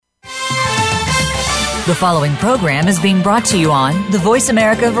The following program is being brought to you on the Voice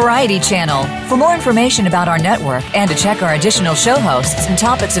America Variety Channel. For more information about our network and to check our additional show hosts and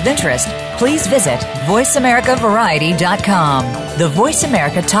topics of interest, please visit voiceamericavariety.com. The Voice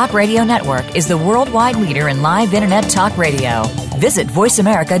America Talk Radio Network is the worldwide leader in live Internet talk radio. Visit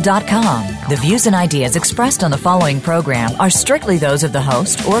voiceamerica.com. The views and ideas expressed on the following program are strictly those of the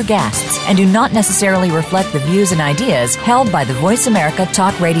host or guests and do not necessarily reflect the views and ideas held by the Voice America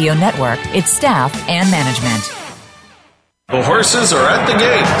Talk Radio Network, its staff, and management. The horses are at the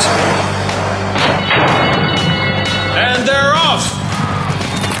gate. And they're off!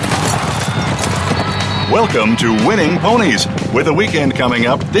 Welcome to Winning Ponies. With a weekend coming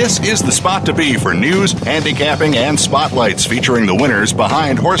up, this is the spot to be for news, handicapping, and spotlights featuring the winners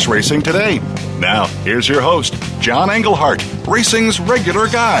behind horse racing today. Now, here's your host, John Englehart, racing's regular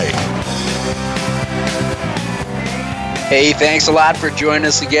guy. Hey, thanks a lot for joining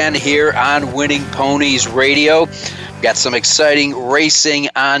us again here on Winning Ponies Radio. Got some exciting racing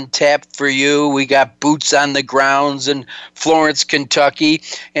on tap for you. We got boots on the grounds in Florence, Kentucky,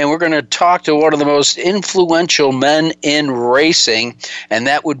 and we're going to talk to one of the most influential men in racing, and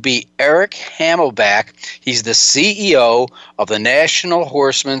that would be Eric Hamelback. He's the CEO of the National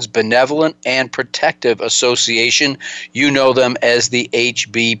Horsemen's Benevolent and Protective Association. You know them as the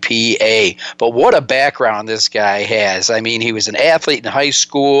HBPA. But what a background this guy has. I mean, he was an athlete in high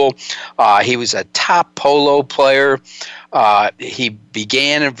school. He was a top polo player. He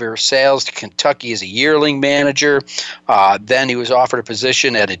began in Versailles, Kentucky as a yearling manager. Then he was offered a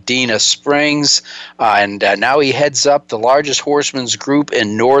position at Adena Springs, and now he heads up the largest horsemen's group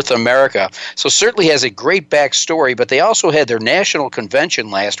in North America. So certainly has a great backstory, but they also had their national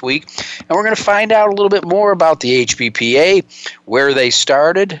convention last week, and we're going to find out a little bit more about the HBPA, where they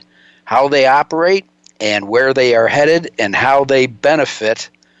started, how they operate, and where they are headed, and how they benefit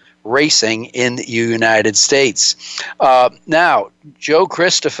racing in the United States. Now, Joe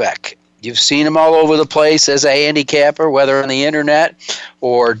Kristufek, you've seen him all over the place as a handicapper, whether on the internet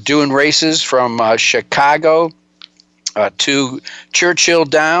or doing races from Chicago to Churchill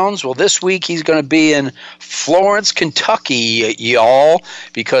Downs. Well, this week he's going to be in Florence, Kentucky, y'all,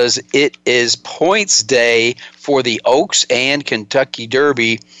 because it is points day for the Oaks and Kentucky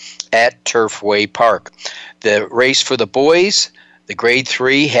Derby at Turfway Park. The race for the boys, the Grade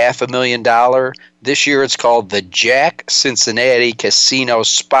 3, $500,000. This year it's called the Jack Cincinnati Casino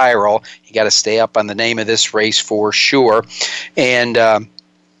Spiral. You got to stay up on the name of this race for sure. And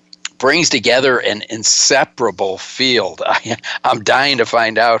brings together an inseparable field. I'm dying to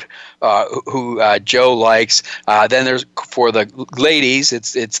find out who Joe likes. Then there's, for the ladies,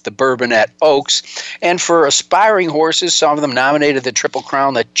 it's the Bourbonette Oaks. And for aspiring horses, some of them nominated the Triple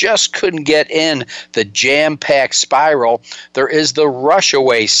Crown that just couldn't get in the jam-packed spiral, there is the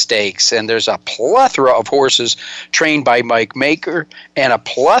Rushaway Stakes. And there's a plethora of horses trained by Mike Maker and a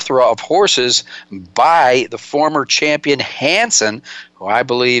plethora of horses by the former champion Hansen, who I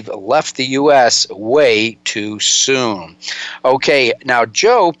believe left the U.S. way too soon. Okay, now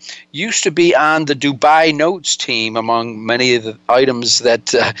Joe used to be on the Dubai Notes team among many of the items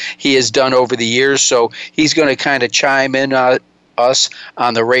that he has done over the years, so he's going to kind of chime in us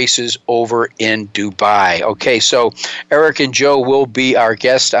on the races over in Dubai. Okay, so Eric and Joe will be our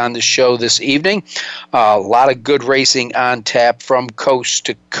guests on the show this evening. A lot of good racing on tap from coast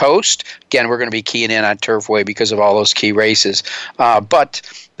to coast. Again, we're going to be keying in on Turfway because of all those key races. But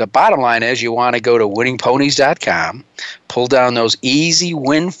the bottom line is you want to go to winningponies.com, pull down those easy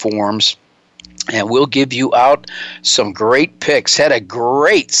win forms, and we'll give you out some great picks. Had a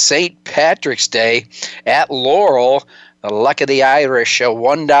great St. Patrick's Day at Laurel. The Luck of the Irish, a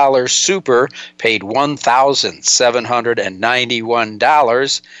 $1 super, paid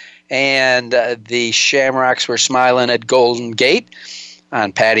 $1,791. And the Shamrocks were smiling at Golden Gate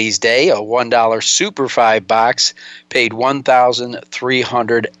on Paddy's Day. A $1 super 5-box paid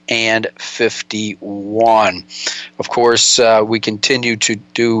 $1,351. Of course, we continue to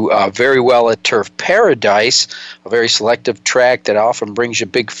do very well at Turf Paradise, a very selective track that often brings you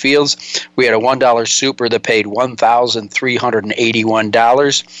big fields. We had a $1 super that paid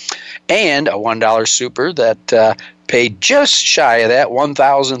 $1,381, and a $1 super that paid just shy of that,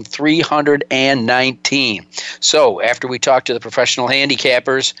 $1,319. So after we talk to the professional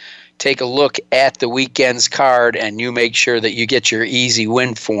handicappers, take a look at the weekend's card, and you make sure that you get your easy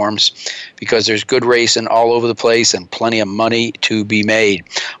win forms, because there's good racing all over the place and plenty of money to be made.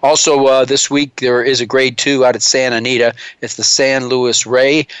 Also, this week there is a Grade 2 out at Santa Anita. It's the San Luis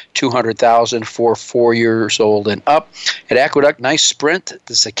Rey, $200,000 for 4 years old and up. At Aqueduct, nice sprint,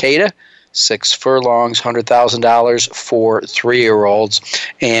 the Cicada, 6 furlongs, $100,000 for 3-year-olds,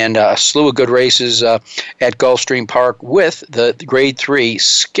 and a slew of good races at Gulfstream Park, with the Grade 3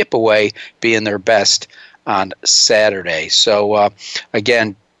 Skip Away being their best on Saturday. So,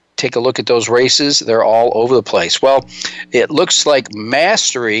 again, take a look at those races. They're all over the place. Well, it looks like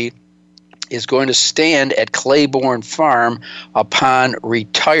Mastery is going to stand at Claiborne Farm upon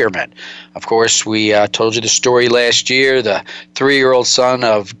retirement. Of course, we told you the story last year. The 3-year-old son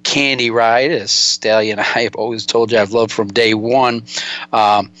of Candy Ride, a stallion I have always told you I've loved from day one,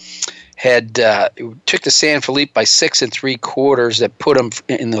 took the San Felipe by 6 3/4. That put him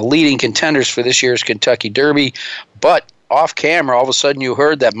in the leading contenders for this year's Kentucky Derby. But off camera, all of a sudden you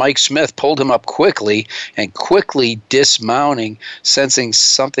heard that Mike Smith pulled him up quickly dismounting, sensing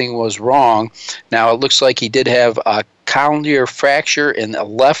something was wrong. Now, it looks like he did have a condylar fracture in the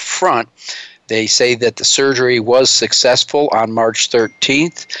left front. They say that the surgery was successful on March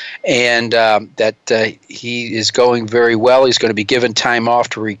 13th, and that he is going very well. He's going to be given time off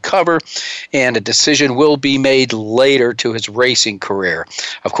to recover, and a decision will be made later to his racing career.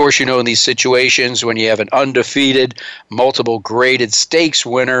 Of course, you know, in these situations, when you have an undefeated, multiple graded stakes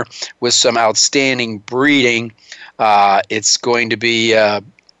winner with some outstanding breeding, it's going to be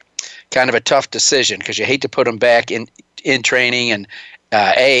kind of a tough decision, because you hate to put him back in training and,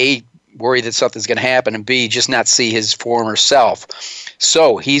 A, worry that something's going to happen, and B, just not see his former self.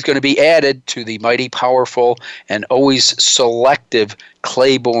 So he's going to be added to the mighty powerful and always selective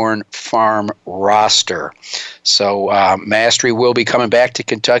Claiborne Farm roster. So Mastery will be coming back to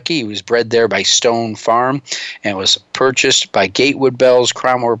Kentucky. He was bred there by Stone Farm and was purchased by Gatewood Bells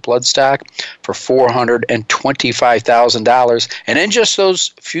Cromwell Bloodstock for $425,000. And in just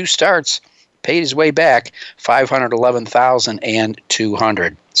those few starts, paid his way back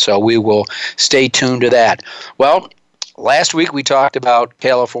 $511,200. So we will stay tuned to that. Well, last week we talked about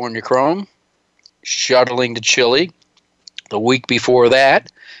California Chrome shuttling to Chile. The week before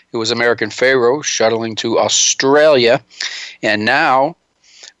that, it was American Pharaoh shuttling to Australia. And now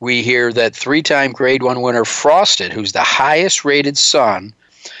we hear that 3-time Grade 1 winner Frosted, who's the highest rated son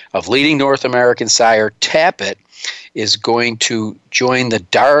of leading North American sire Tappet, is going to join the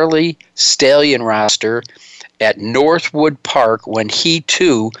Darley Stallion roster at Northwood Park when he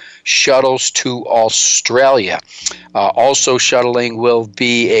too shuttles to Australia. Also shuttling will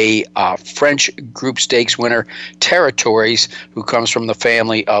be a French Group Stakes winner, Territories, who comes from the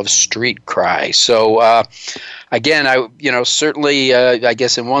family of Street Cry. So again, I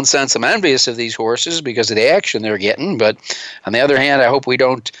guess in one sense I'm envious of these horses because of the action they're getting, but on the other hand, I hope we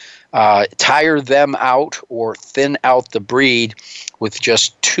don't tire them out or thin out the breed with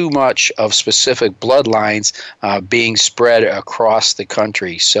just too much of specific bloodlines being spread across the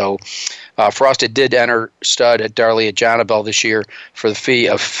country. So Frosted did enter stud at Darley at Jonabell this year for the fee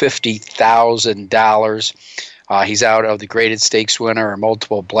of $50,000. He's out of the graded stakes winner and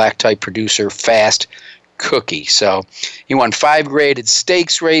multiple black type producer Fast Cookie. So he won 5 graded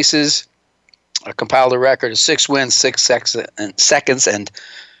stakes races, compiled a record of 6 wins, 6 seconds, and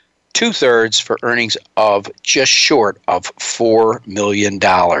 2/3 for earnings of just short of $4 million.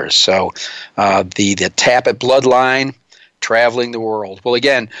 So the Tappet bloodline traveling the world. Well,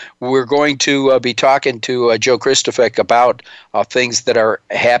 again, we're going to be talking to Joe Kristufek about things that are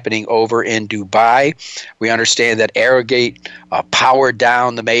happening over in Dubai. We understand that Arrogate powered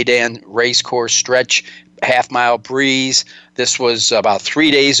down the Meydan racecourse stretch, half-mile breeze. This was about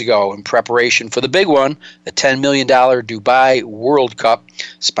 3 days ago in preparation for the big one, the $10 million Dubai World Cup,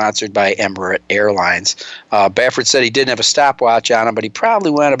 sponsored by Emirates Airlines. Baffert said he didn't have a stopwatch on him, but he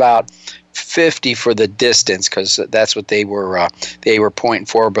probably went about 50 for the distance, because that's what they were pointing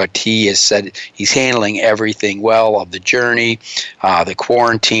for. But he has said he's handling everything well of the journey, the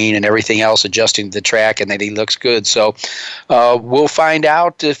quarantine, and everything else, adjusting to the track, and that he looks good. So we'll find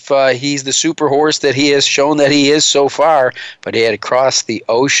out if he's the super horse that he has shown that he is so far. But he had to cross the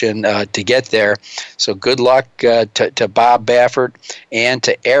ocean to get there. So good luck to Bob Baffert and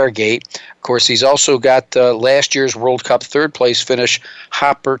to Arrogate. Of course, he's also got last year's World Cup third-place finish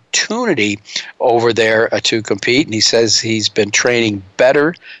opportunity over there to compete, and he says he's been training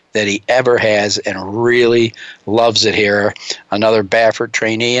better than he ever has and really loves it here. Another Baffert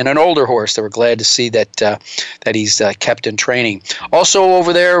trainee and an older horse that we're glad to see that he's kept in training. Also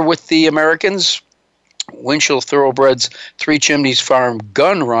over there with the Americans, Winchell Thoroughbreds 3 Chimneys Farm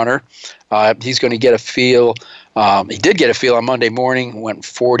Gun Runner. He's going to get a feel. He did get a feel on Monday morning, went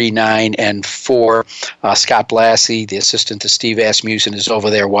 49-4. Scott Blassie, the assistant to Steve Asmussen, is over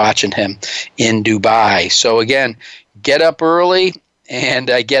there watching him in Dubai. So again, get up early and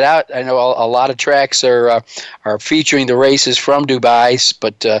get out. I know a lot of tracks are featuring the races from Dubai,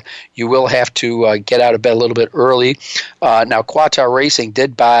 but you will have to get out of bed a little bit early. Now, Qatar Racing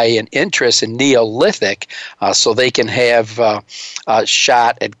did buy an interest in Neolithic, so they can have a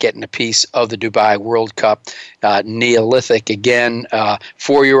shot at getting a piece of the Dubai World Cup. Neolithic, again,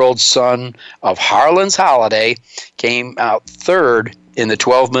 4-year-old son of Harlan's Holiday, came out third in the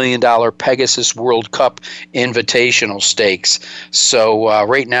 $12 million Pegasus World Cup Invitational Stakes. So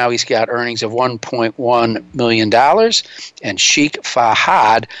right now he's got earnings of $1.1 million, and Sheikh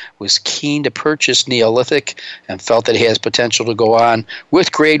Fahad was keen to purchase Neolithic and felt that he has potential to go on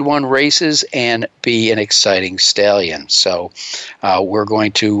with Grade 1 races and be an exciting stallion. So we're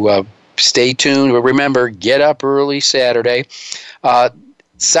going to stay tuned. Remember, get up early Saturday.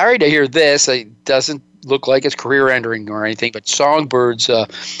 Sorry to hear this. It doesn't look like it's career-ending or anything, but Songbird's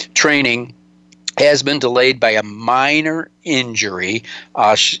training has been delayed by a minor injury.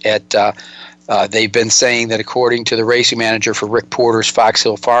 They've been saying that according to the racing manager for Rick Porter's Fox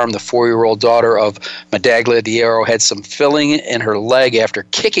Hill Farm, the 4-year-old daughter of Medaglia Diero had some filling in her leg after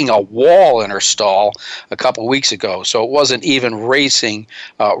kicking a wall in her stall a couple weeks ago. So it wasn't even racing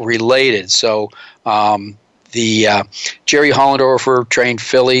related. So the Jerry Hollendorfer trained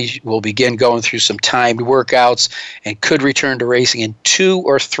filly will begin going through some timed workouts and could return to racing in 2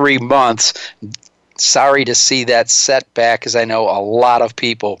 or 3 months. Sorry to see that setback, because I know a lot of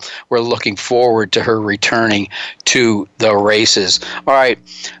people were looking forward to her returning to the races. All right,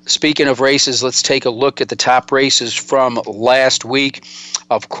 speaking of races, let's take a look at the top races from last week.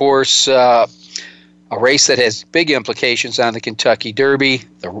 Of course, a race that has big implications on the Kentucky Derby,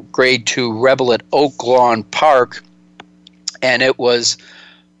 the Grade 2 Rebel at Oaklawn Park, and it was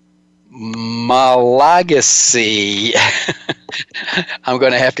Malagasy. I'm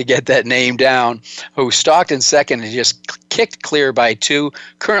going to have to get that name down, who stalked in second and just kicked clear by 2,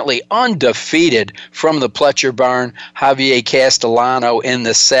 currently undefeated from the Pletcher barn. Javier Castellano in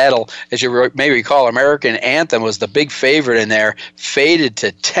the saddle. As you may recall, American Anthem was the big favorite in there, faded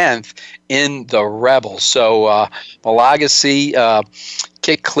to 10th in the Rebel. So Malagasy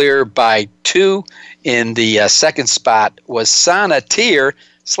kicked clear by 2. In the second spot was Sonatier,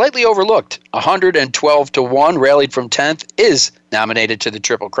 slightly overlooked, 112-1, rallied from 10th, is nominated to the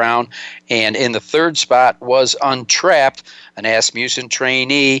Triple Crown. And in the third spot was Untrapped, an Asmussen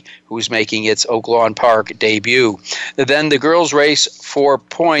trainee who's making its Oaklawn Park debut. Then the girls' race, 4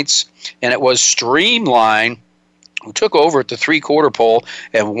 points, and it was Streamline, who took over at the 3/4 pole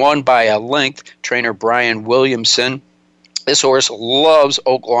and won by a length. Trainer Brian Williamson. This horse loves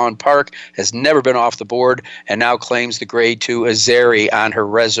Oaklawn Park, has never been off the board, and now claims the Grade 2 Azeri on her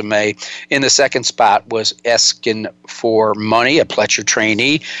resume. In the second spot was Eskin for Money, a Pletcher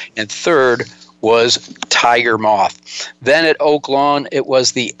trainee, and third was Tiger Moth. Then at Oaklawn, it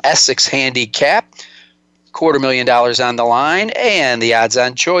was the Essex Handicap, $250,000 on the line, and the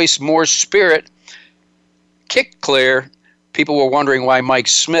odds-on choice, More Spirit, kicked clear. People were wondering why Mike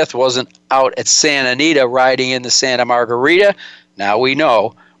Smith wasn't out at Santa Anita riding in the Santa Margarita. Now we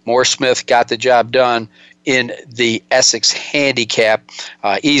know. More Smith got the job done in the Essex Handicap,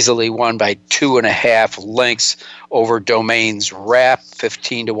 easily won by 2.5 lengths over Domain's Rap,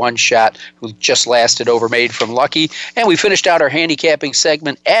 15-1 shot, who just lasted over Made from Lucky. And we finished out our handicapping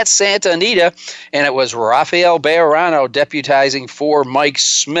segment at Santa Anita, and it was Rafael Bejarano deputizing for Mike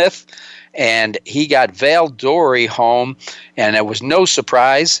Smith. And he got Val Dory home, and it was no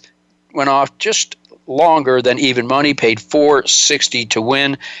surprise. Went off just longer than even money, paid $460 to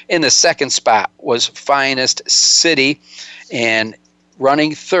win. In the second spot was Finest City, and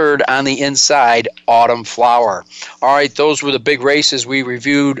running third on the inside, Autumn Flower. All right, those were the big races we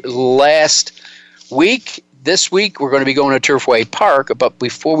reviewed last week. This week, we're going to be going to Turfway Park, but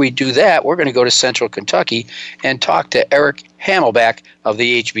before we do that, we're going to go to Central Kentucky and talk to Eric Hamelback of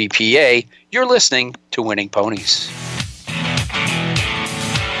the HBPA. You're listening to Winning Ponies.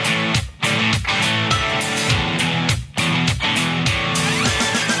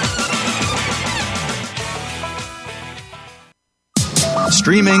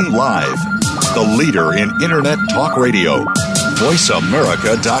 Streaming live, the leader in Internet talk radio,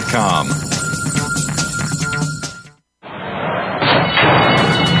 voiceamerica.com.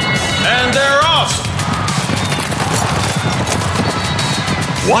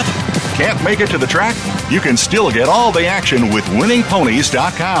 What? Can't make it to the track? You can still get all the action with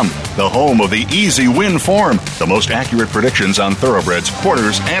winningponies.com, the home of the easy win form, the most accurate predictions on thoroughbreds,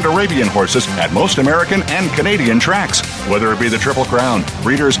 quarters, and Arabian horses at most American and Canadian tracks. Whether it be the Triple Crown,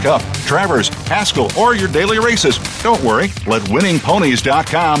 Breeders' Cup, Travers, Haskell, or your daily races, don't worry, let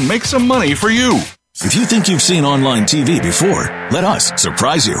winningponies.com make some money for you. If you think you've seen online TV before, let us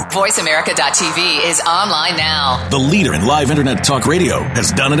surprise you. VoiceAmerica.tv is online now. The leader in live Internet talk radio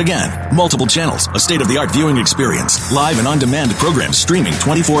has done it again. Multiple channels, a state-of-the-art viewing experience, live and on-demand programs streaming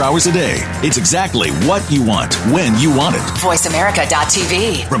 24 hours a day. It's exactly what you want, when you want it.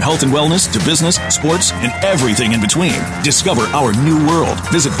 VoiceAmerica.tv. From health and wellness to business, sports, and everything in between. Discover our new world.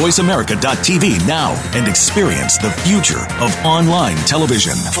 Visit VoiceAmerica.tv now and experience the future of online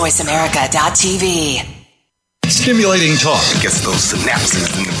television. VoiceAmerica.tv. Stimulating talk. It gets those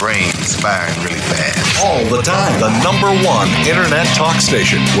synapses in the brain firing really fast. All the time. The #1 Internet talk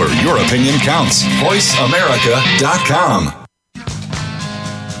station where your opinion counts. VoiceAmerica.com.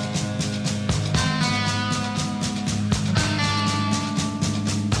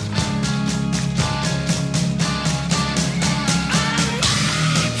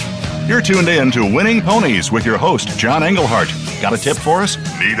 You're tuned in to Winning Ponies with your host, John Englehart. Got a tip for us?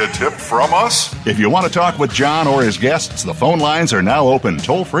 Need a tip from us? If you want to talk with John or his guests, the phone lines are now open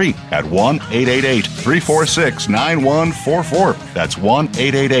toll-free at 1-888-346-9144. That's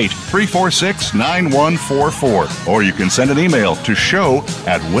 1-888-346-9144. Or you can send an email to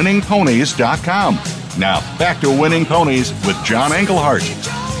show@winningponies.com. Now, back to Winning Ponies with John Englehart.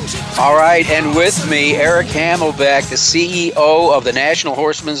 All right, and with me, Eric Hamelback, the CEO of the National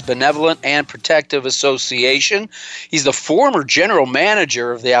Horsemen's Benevolent and Protective Association. He's the former general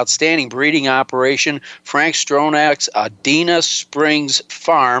manager of the outstanding breeding operation, Frank Stronach's Adena Springs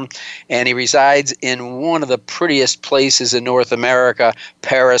Farm, and he resides in one of the prettiest places in North America,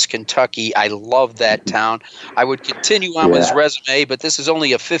 Paris, Kentucky. I love that town. I would continue on with his resume, but this is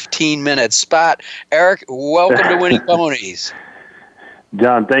only a 15-minute spot. Eric, welcome to Winning Ponies.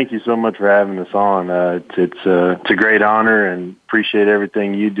 John, thank you so much for having us on. It's a great honor and appreciate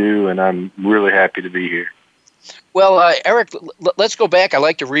everything you do, and I'm really happy to be here. Well, Eric, let's go back. I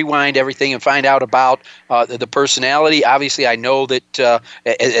like to rewind everything and find out about the personality. Obviously, I know that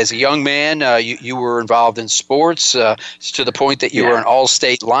as a young man, you were involved in sports to the point that you were an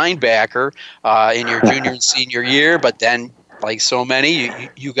all-state linebacker in your junior and senior year, but then like so many,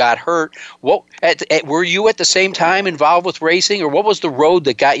 you got hurt. Were you at the same time involved with racing, or what was the road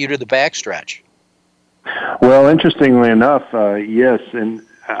that got you to the backstretch? Well, interestingly enough, yes, and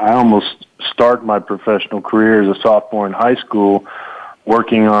I almost start my professional career as a sophomore in high school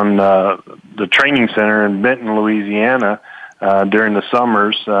working on the training center in Benton, Louisiana during the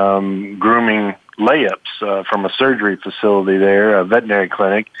summers, grooming layups from a surgery facility there, a veterinary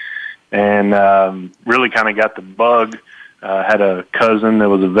clinic, and really kind of got the bug. Had a cousin that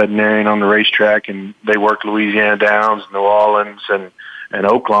was a veterinarian on the racetrack, and they worked Louisiana Downs, New Orleans, and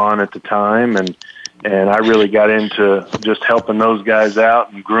Oaklawn at the time, and I really got into just helping those guys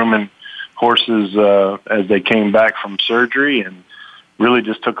out and grooming horses as they came back from surgery, and really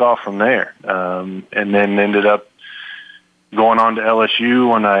just took off from there. And then ended up going on to LSU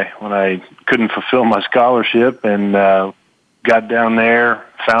when I couldn't fulfill my scholarship, and got down there,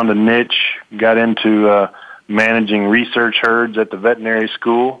 found a niche, got into managing research herds at the veterinary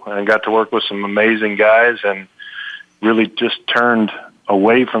school, and got to work with some amazing guys, and really just turned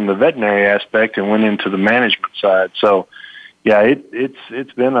away from the veterinary aspect and went into the management side. So, yeah,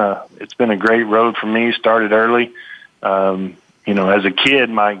 it's been a great road for me. Started early. As a kid,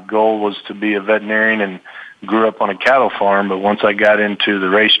 my goal was to be a veterinarian, and grew up on a cattle farm. But once I got into the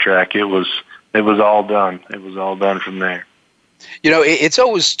racetrack, it was all done. It was all done from there. You know, it's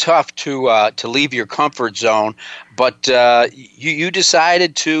always tough to leave your comfort zone, but you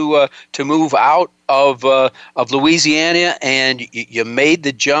decided to move out of Louisiana, and you made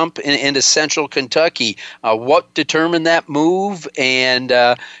the jump into Central Kentucky. What determined that move? And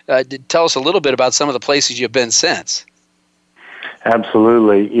tell us a little bit about some of the places you've been since.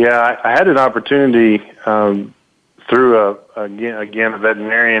 Absolutely, yeah. I had an opportunity through a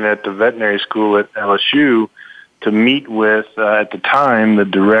veterinarian at the veterinary school at LSU to meet with, at the time, the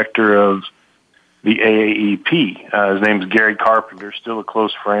director of the AAEP. His name is Gary Carpenter, still a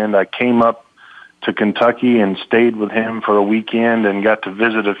close friend. I came up to Kentucky and stayed with him for a weekend and got to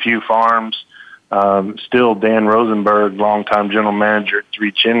visit a few farms. Still, Dan Rosenberg, longtime general manager at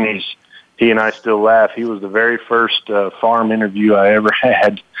Three Chimneys, he and I still laugh. He was the very first farm interview I ever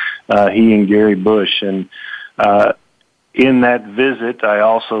had, he and Gary Bush. And in that visit, I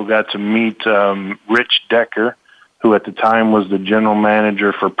also got to meet Rich Decker, who at the time was the general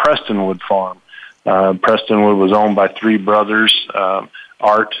manager for Prestonwood Farm. Prestonwood was owned by three brothers,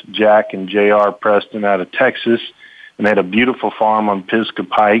 Art, Jack, and J.R. Preston out of Texas, and they had a beautiful farm on Pisgah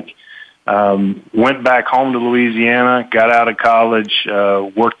Pike. Went back home to Louisiana, got out of college,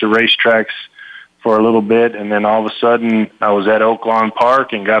 worked the racetracks for a little bit, and then all of a sudden I was at Oaklawn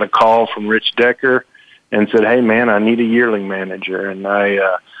Park and got a call from Rich Decker and said, "Hey, man, I need a yearling manager." And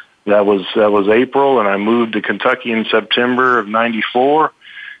that was April, and I moved to Kentucky in September of '94,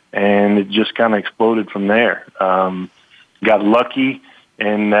 and it just kind of exploded from there. Got lucky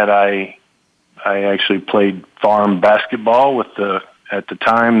in that I actually played farm basketball with at the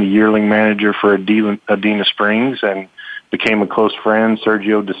time, the yearling manager for Adena Springs, and became a close friend,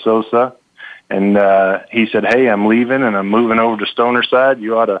 Sergio De Sosa. And he said, "Hey, I'm leaving and I'm moving over to Stoner side.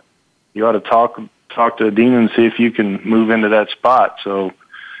 You ought to talk to Adena and see if you can move into that spot." So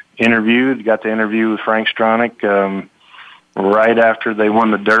got to interview with Frank Stronach right after they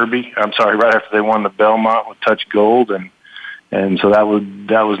won the Derby. Right after they won the Belmont with Touch Gold, and so that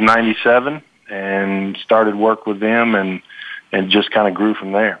was '97, and started work with them and just kind of grew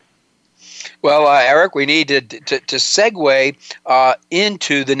from there. Well, Eric, we need to segue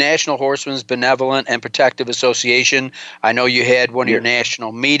into the National Horsemen's Benevolent and Protective Association. I know you had one of your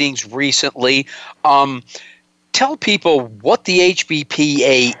national meetings recently. Tell people what the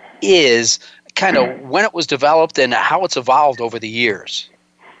HBPA is, kind of when it was developed, and how it's evolved over the years.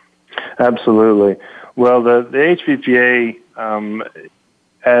 Absolutely. Well, the HBPA,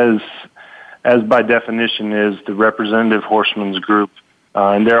 as by definition, is the representative horsemen's group.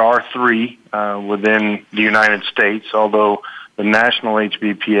 And there are three within the United States, although the National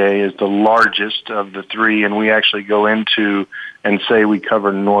HBPA is the largest of the three, and we actually go into and say we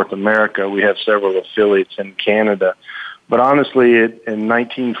cover North America. We have several affiliates in Canada. But honestly, in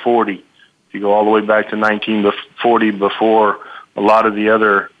 1940, if you go all the way back to 1940, before a lot of the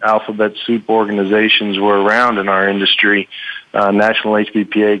other alphabet soup organizations were around in our industry, National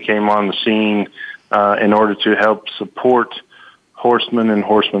HBPA came on the scene in order to help support horsemen and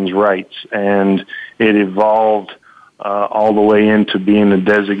horsemen's rights, and it evolved all the way into being a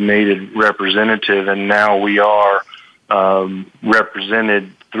designated representative, and now we are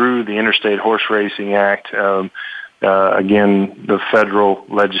represented through the Interstate Horse Racing Act, again, the federal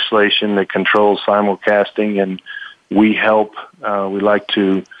legislation that controls simulcasting, and we like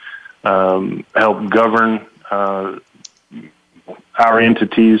to help govern our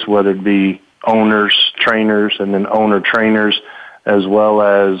entities, whether it be owners, trainers, and then owner-trainers, as well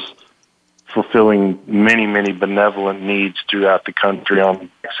as fulfilling many, many benevolent needs throughout the country on the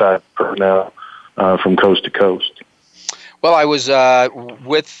backside personnel from coast to coast. Well, I was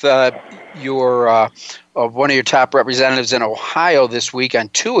with one of your top representatives in Ohio this week on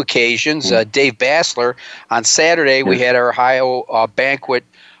two occasions, Dave Bassler. On Saturday, we had our Ohio Banquet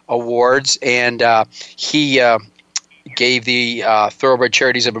Awards, and he gave the Thoroughbred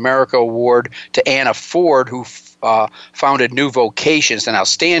Charities of America Award to Anna Ford, who founded New Vocations, an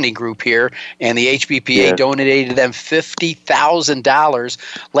outstanding group here, and the HBPA donated them $50,000.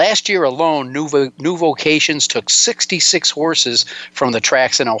 Last year alone, New Vocations took 66 horses from the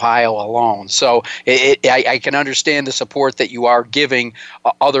tracks in Ohio alone. So I can understand the support that you are giving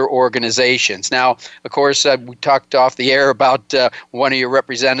other organizations. Now, of course, we talked off the air about one of your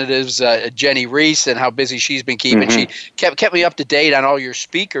representatives, Jenny Reese, and how busy she's been keeping. She kept me up to date on all your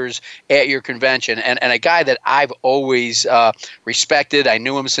speakers at your convention, and a guy that I've always respected. I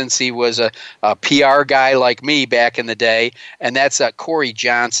knew him since he was a PR guy like me back in the day, and that's Corey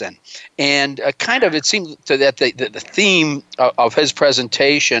Johnson. And kind of it seemed that the theme of his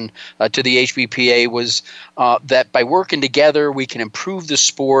presentation to the HBPA was that by working together, we can improve the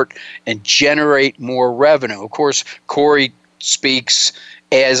sport and generate more revenue. Of course, Corey speaks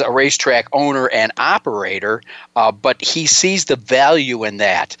as a racetrack owner and operator, but he sees the value in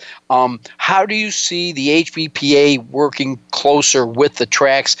that. How do you see the HBPA working closer with the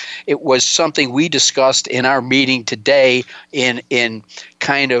tracks? It was something we discussed in our meeting today in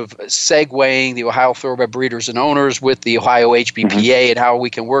kind of segueing the Ohio Thoroughbred Breeders and Owners with the Ohio HBPA and how we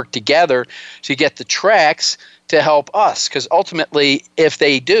can work together to get the tracks to help us. Because ultimately, if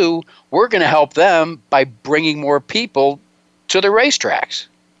they do, we're going to help them by bringing more people to the racetracks.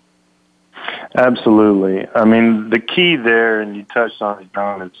 Absolutely. I mean, the key there, and you touched on it,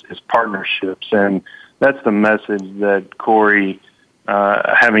 Don, is partnerships, and that's the message that Corey,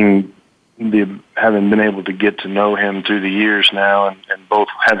 having been able to get to know him through the years now, and both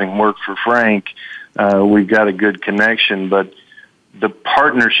having worked for Frank, we've got a good connection. But the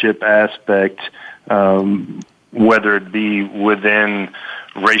partnership aspect, whether it be within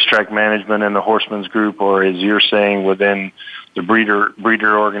racetrack management and the Horsemen's Group, or as you're saying, within the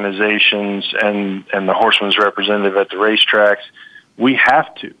breeder organizations and the horseman's representative at the racetracks, we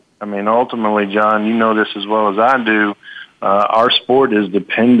have to. I mean, ultimately, John, you know this as well as I do, our sport is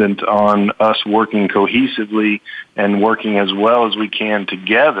dependent on us working cohesively and working as well as we can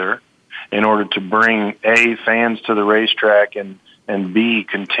together in order to bring, fans to the racetrack and and B,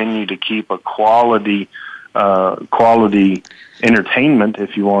 continue to keep a quality entertainment,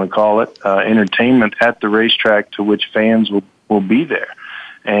 if you want to call it, entertainment at the racetrack to which fans will be there.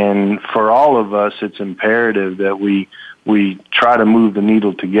 And for all of us, it's imperative that we try to move the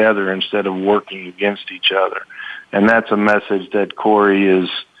needle together instead of working against each other. And that's a message that Corey is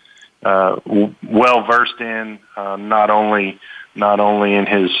well versed in, not only in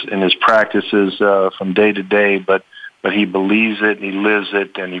his practices from day to day, but he believes it, and he lives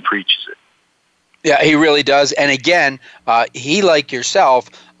it, and he preaches it. Yeah, he really does. And again, he, like yourself,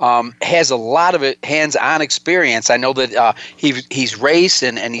 has a lot of hands-on experience. I know that he's raced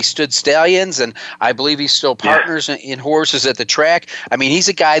and he stood stallions, and I believe he's still partners in horses at the track. I mean, he's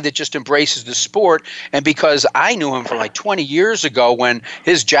a guy that just embraces the sport. And because I knew him from like 20 years ago when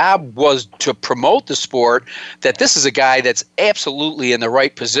his job was to promote the sport, that this is a guy that's absolutely in the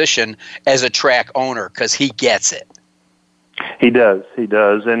right position as a track owner because he gets it. He does,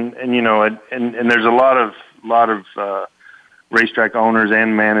 and you know, and there's a lot of racetrack owners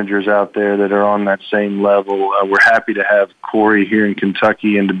and managers out there that are on that same level. We're happy to have Corey here in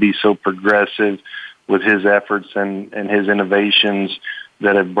Kentucky and to be so progressive with his efforts and his innovations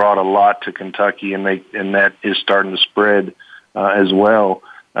that have brought a lot to Kentucky, and that is starting to spread as well.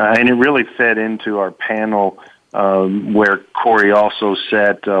 And it really fed into our panel where Corey also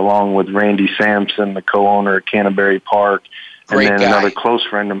sat along with Randy Sampson, the co-owner at Canterbury Park. Great and then guy. another close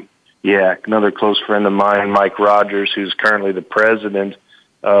friend of mine, Mike Rogers, who's currently the president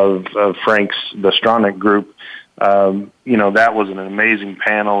of Frank's, the Stronach group. You know, that was an amazing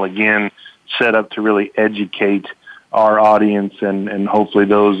panel, again, set up to really educate our audience and hopefully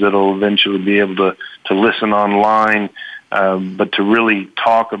those that will eventually be able to listen online, but to really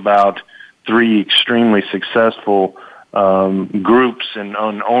talk about three extremely successful groups and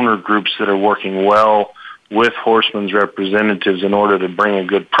owner groups that are working well with Horsemen's representatives in order to bring a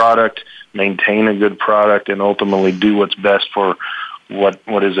good product, maintain a good product, and ultimately do what's best for what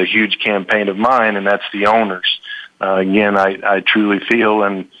is a huge campaign of mine, and that's the owners. Again, I truly feel,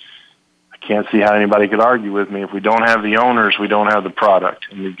 and I can't see how anybody could argue with me, if we don't have the owners, we don't have the product.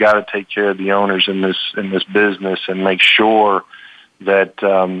 And we've got to take care of the owners in this business and make sure that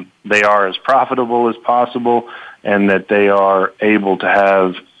they are as profitable as possible and that they are able to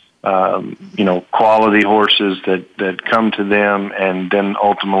have quality horses that come to them and then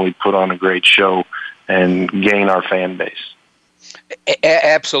ultimately put on a great show and gain our fan base.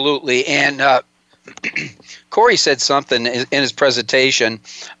 Absolutely. And Corey said something in his presentation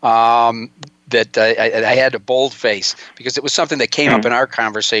that I had to boldface because it was something that came up in our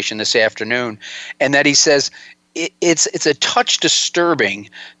conversation this afternoon, and that he says, it's a touch disturbing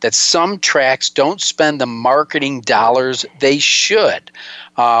that some tracks don't spend the marketing dollars they should.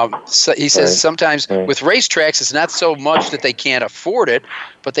 So he says sometimes with racetracks, it's not so much that they can't afford it,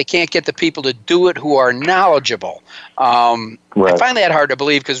 but they can't get the people to do it who are knowledgeable. I find that hard to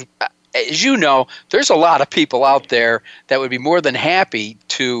believe because, as you know, there's a lot of people out there that would be more than happy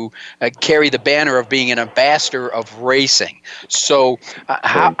to carry the banner of being an ambassador of racing. So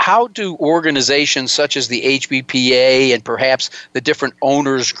how do organizations such as the HBPA and perhaps the different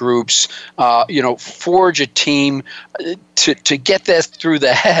owners groups, forge a team to get this through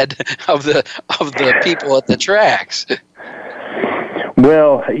the head of the people at the tracks?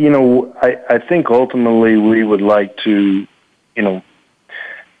 Well, I think ultimately we would like to,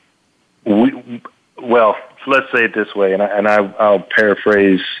 let's say it this way, and I'll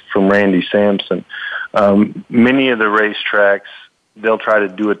paraphrase from Randy Sampson. Many of the racetracks, they'll try to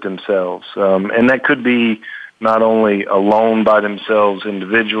do it themselves, and that could be not only alone by themselves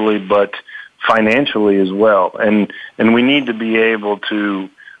individually, but financially as well. And we need to be able to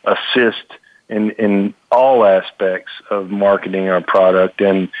assist in all aspects of marketing our product,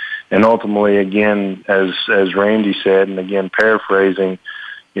 and ultimately, again, as Randy said, and again paraphrasing,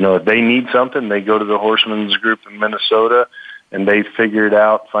 if they need something, they go to the Horsemen's group in Minnesota and they figure it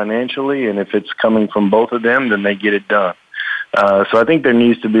out financially. And if it's coming from both of them, then they get it done. So I think there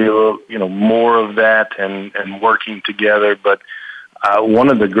needs to be a little, more of that and working together. But one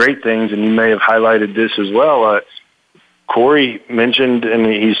of the great things, and you may have highlighted this as well, Corey mentioned, and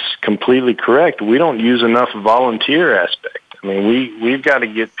he's completely correct, we don't use enough volunteer aspect. I mean, we've got to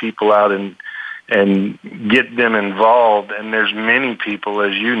get people out and get them involved, and there's many people,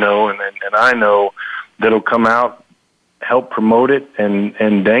 as you know, and I know, that'll come out, help promote it, and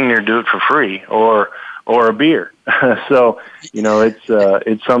dang near do it for free or a beer. So,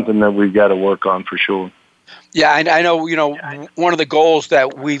 it's something that we've got to work on for sure. Yeah, I know, one of the goals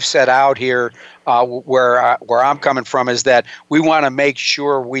that we've set out here where I'm coming from is that we want to make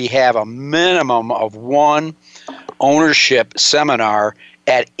sure we have a minimum of one ownership seminar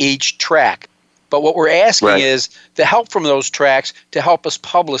at each track. But what we're asking is the help from those tracks to help us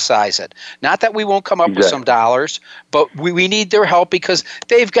publicize it. Not that we won't come up with some dollars, but we need their help because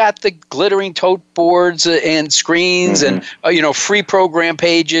they've got the glittering tote boards and screens and free program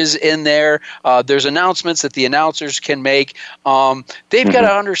pages in there. There's announcements that the announcers can make. They've got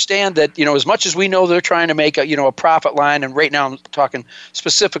to understand that, as much as we know they're trying to make a profit line, and right now I'm talking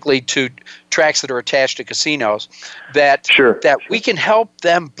specifically to tracks that are attached to casinos, that we can help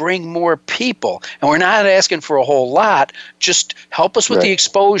them bring more people. And we're not asking for a whole lot. Just help us with the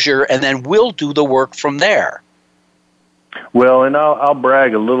exposure, and then we'll do the work from there. Well, and I'll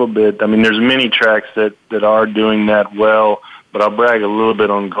brag a little bit. I mean, there's many tracks that are doing that well, but I'll brag a little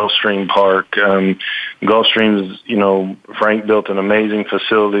bit on Gulfstream Park. Gulfstream's, Frank built an amazing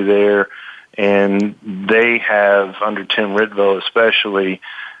facility there, and they have, under Tim Rittville especially,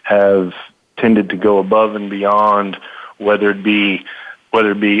 have tended to go above and beyond, whether it be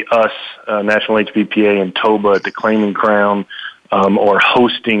us, National HBPA and TOBA at the Claiming Crown, or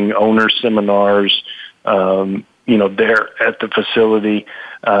hosting owner seminars, there at the facility.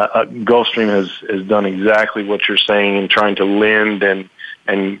 Gulfstream has done exactly what you're saying in trying to lend and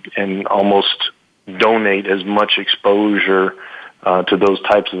almost donate as much exposure to those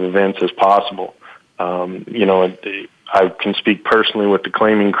types of events as possible. I can speak personally with the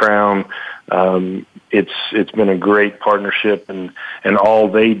Claiming Crown. It's been a great partnership, and all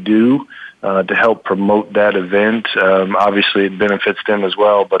they do to help promote that event. Obviously, it benefits them as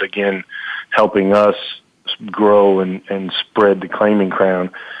well, but again, helping us grow and spread the Claiming Crown.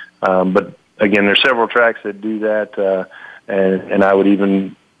 But again, there's several tracks that do that, and I would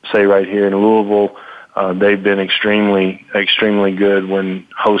even say right here in Louisville, they've been extremely, extremely good when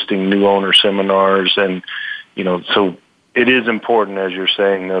hosting new owner seminars, and so it is important, as you're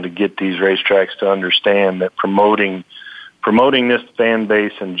saying, though, to get these racetracks to understand that promoting this fan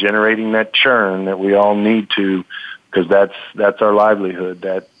base and generating that churn that we all need to, because that's our livelihood.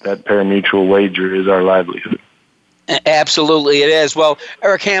 That pari-mutuel wager is our livelihood. Absolutely, it is. Well,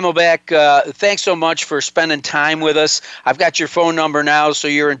 Eric Hamelback, thanks so much for spending time with us. I've got your phone number now, so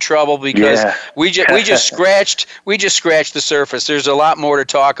you're in trouble because we just scratched the surface. There's a lot more to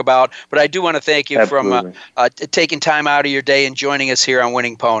talk about, but I do want to thank you from taking time out of your day and joining us here on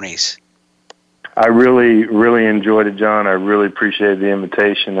Winning Ponies. I really, really enjoyed it, John. I really appreciate the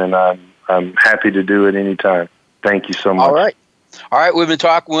invitation, and I'm happy to do it anytime. Thank you so much. All right, we've been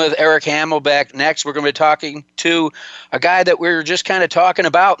talking with Eric Hamelback. Next, we're going to be talking to a guy that we were just kind of talking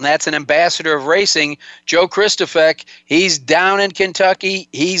about, and that's an ambassador of racing, Joe Kristufek. He's down in Kentucky.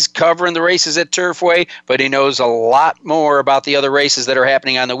 He's covering the races at Turfway, but he knows a lot more about the other races that are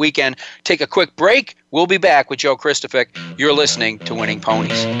happening on the weekend. Take a quick break. We'll be back with Joe Kristufek. You're listening to Winning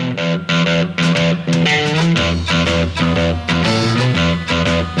Ponies.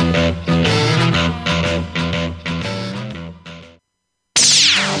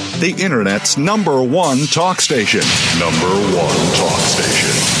 The Internet's #1 talk station. #1 talk station.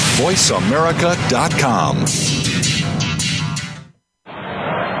 VoiceAmerica.com.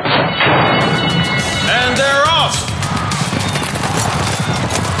 And they're off!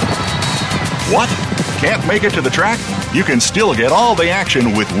 What? Can't make it to the track? You can still get all the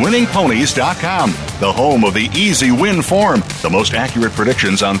action with winningponies.com, the home of the easy win form, the most accurate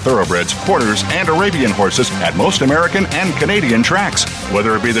predictions on thoroughbreds, quarters, and Arabian horses at most American and Canadian tracks.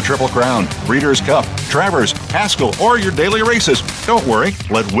 Whether it be the Triple Crown, Breeders' Cup, Travers, Haskell, or your daily races, don't worry,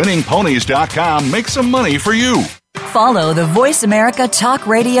 let winningponies.com make some money for you. Follow the Voice America Talk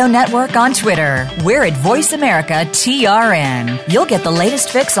Radio Network on Twitter. We're at Voice America TRN. You'll get the latest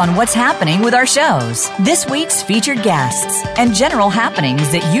fix on what's happening with our shows, this week's featured guests, and general happenings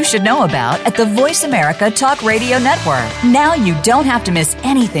that you should know about at the Voice America Talk Radio Network. Now you don't have to miss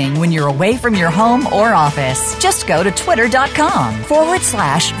anything when you're away from your home or office. Just go to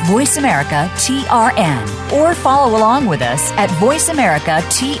twitter.com/Voice America TRN or follow along with us at Voice America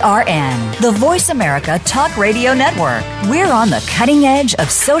TRN, the Voice America Talk Radio Network. We're on the cutting edge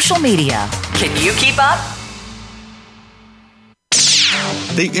of social media. Can you keep up?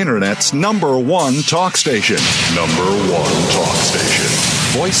 The Internet's #1 talk station. #1 talk station.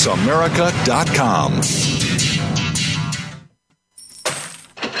 VoiceAmerica.com.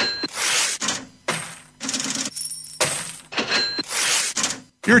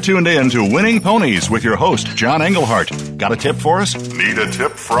 You're tuned in to Winning Ponies with your host, John Englehart. Got a tip for us? Need a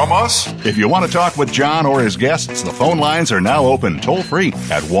tip from us? If you want to talk with John or his guests, the phone lines are now open toll-free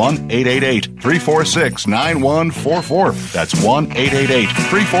at 1-888-346-9144. That's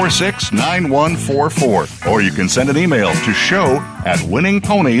 1-888-346-9144. Or you can send an email to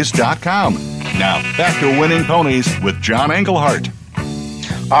show@winningponies.com. Now, back to Winning Ponies with John Englehart.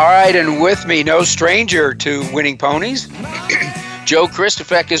 All right, and with me, no stranger to Winning Ponies, Joe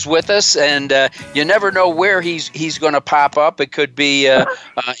Kristufek is with us, and you never know where he's going to pop up. It could be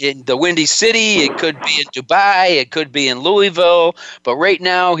in the Windy City, it could be in Dubai, it could be in Louisville, but right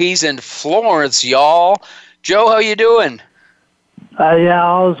now he's in Florence, y'all. Joe, how you doing? Yeah,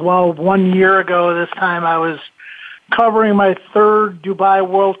 I was, 1 year ago this time I was covering my third Dubai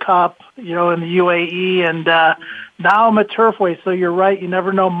World Cup, in the UAE, and now I'm at Turfway, so you're right. You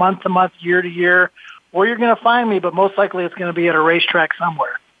never know month to month, year to year, where you're going to find me, but most likely it's going to be at a racetrack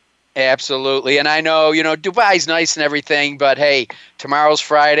somewhere. Absolutely. And I know, Dubai's nice and everything, but hey, tomorrow's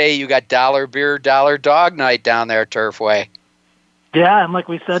Friday. You got $1 beer, $1 dog night down there at Turfway. Yeah, and like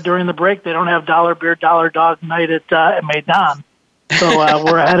we said during the break, they don't have $1 beer, $1 dog night at Maidan. So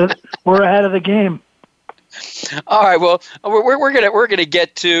we're ahead of the game. All right. Well, we're gonna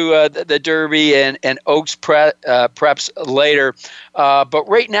get to the Derby and Oaks preps later, but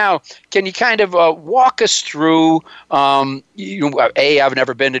right now, can you kind of walk us through? I've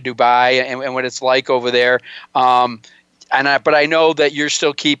never been to Dubai and what it's like over there. But I know that you're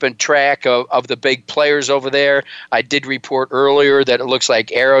still keeping track of the big players over there. I did report earlier that it looks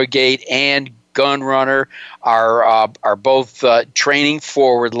like Arrogate and Gun Runner are both training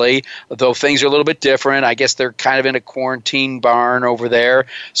forwardly, though things are a little bit different. I guess they're kind of in a quarantine barn over there.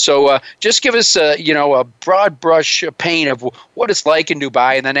 So just give us a broad brush paint of what it's like in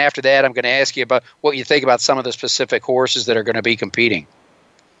Dubai, and then after that, I'm going to ask you about what you think about some of the specific horses that are going to be competing.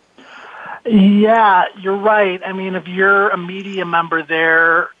 Yeah, you're right. I mean, if you're a media member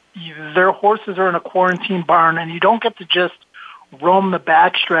there, their horses are in a quarantine barn, and you don't get to just roam the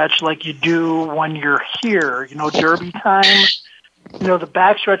backstretch like you do when you're here. Derby time, the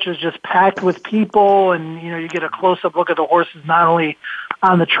backstretch is just packed with people, and, you get a close-up look at the horses not only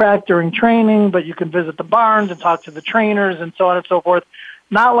on the track during training, but you can visit the barns and talk to the trainers and so on and so forth.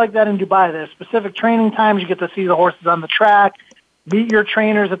 Not like that in Dubai. There's specific training times. You get to see the horses on the track, meet your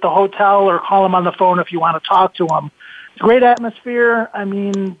trainers at the hotel, or call them on the phone if you want to talk to them. It's a great atmosphere. I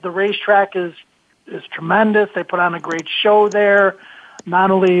mean, the racetrack is tremendous. They put on a great show there,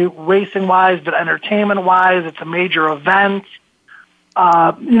 not only racing-wise, but entertainment-wise. It's a major event.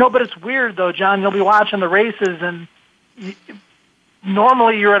 But it's weird, though, John. You'll be watching the races, and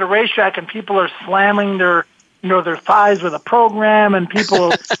normally you're at a racetrack and people are slamming their thighs with a program, and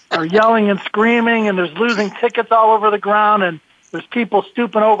people are yelling and screaming, and there's losing tickets all over the ground, and there's people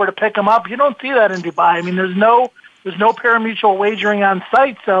stooping over to pick them up. You don't see that in Dubai. I mean, there's no pari-mutuel wagering on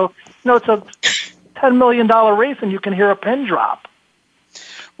site, so it's a $10 million race, and you can hear a pin drop.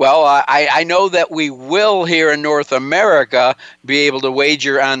 Well, I know that we will here in North America be able to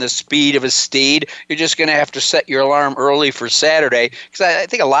wager on the speed of a steed. You're just going to have to set your alarm early for Saturday, because I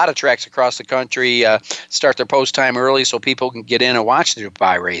think a lot of tracks across the country start their post time early so people can get in and watch the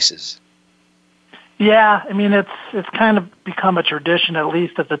Dubai races. Yeah, I mean, it's kind of become a tradition, at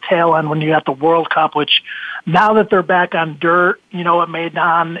least at the tail end when you got the World Cup, which now that they're back on dirt, at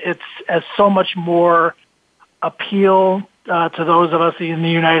Maidan, it's as so much more appeal to those of us in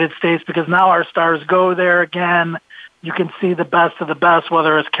the United States, because now our stars go there again. You can see the best of the best,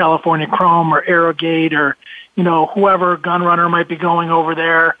 whether it's California Chrome or Arrogate or, whoever Gun Runner might be going over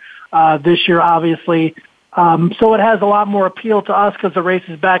there this year, obviously. So it has a lot more appeal to us because the race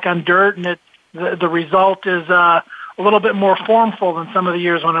is back on dirt, and the result is a little bit more formful than some of the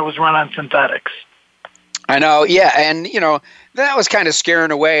years when it was run on synthetics. I know, yeah, and, that was kind of scaring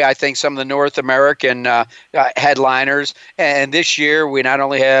away, I think, some of the North American headliners. And this year, we not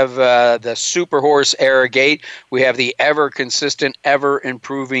only have the super horse Arrogate, we have the ever-consistent,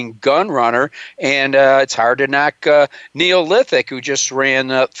 ever-improving Gun Runner, and it's hard to knock Neolithic, who just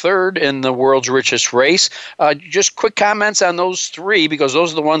ran third in the world's richest race. Just quick comments on those three, because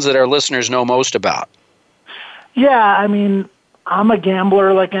those are the ones that our listeners know most about. Yeah, I mean, I'm a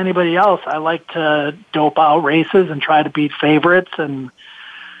gambler like anybody else. I like to dope out races and try to beat favorites and,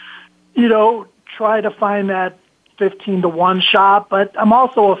 try to find that 15-1 shot. But I'm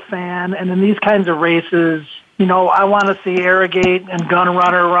also a fan, and in these kinds of races, I want to see Arrogate and Gun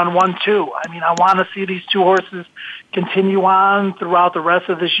Runner run 1-2. I mean, I want to see these two horses continue on throughout the rest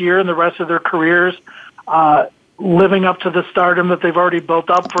of this year and the rest of their careers, living up to the stardom that they've already built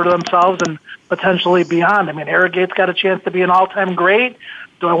up for themselves and potentially beyond. I mean, Arrogate's got a chance to be an all-time great.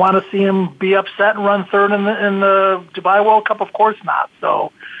 Do I want to see him be upset and run third in the Dubai World Cup? Of course not.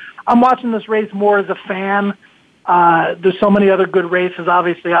 So I'm watching this race more as a fan. There's so many other good races,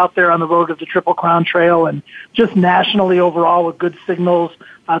 obviously, out there on the road to the Triple Crown Trail, and just nationally overall with good signals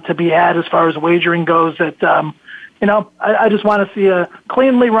to be had as far as wagering goes that, I just want to see a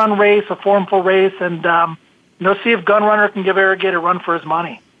cleanly run race, a formful race, and see if Gunrunner can give Arrogate a run for his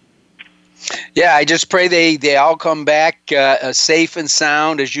money. Yeah, I just pray they all come back safe and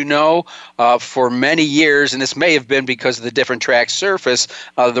sound. As you know, for many years, and this may have been because of the different track surface,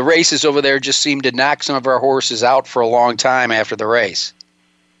 the races over there just seemed to knock some of our horses out for a long time after the race.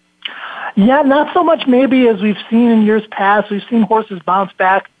 Yeah, not so much maybe as we've seen in years past. We've seen horses bounce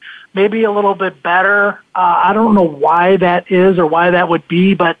back maybe a little bit better. I don't know why that is or why that would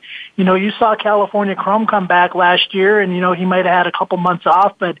be, but, you saw California Chrome come back last year, and, he might have had a couple months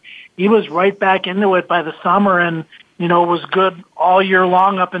off, but he was right back into it by the summer and, was good all year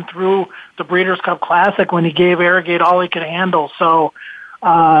long up and through the Breeders' Cup Classic when he gave Arrogate all he could handle. So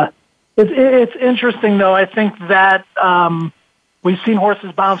it's interesting, though. I think that we've seen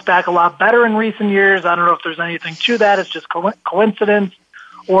horses bounce back a lot better in recent years. I don't know if there's anything to that. It's just coincidence,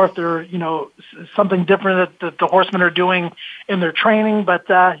 or if there, something different that the Horsemen are doing in their training. But,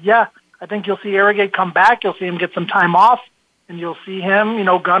 I think you'll see Arrogate come back. You'll see him get some time off, and you'll see him,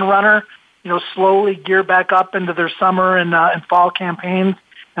 Gunrunner, slowly gear back up into their summer and fall campaigns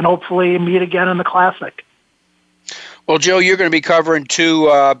and hopefully meet again in the Classic. Well, Joe, you're going to be covering two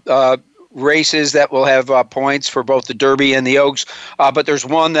races that will have points for both the Derby and the Oaks, but there's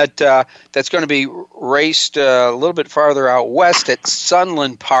one that's going to be raced a little bit farther out west at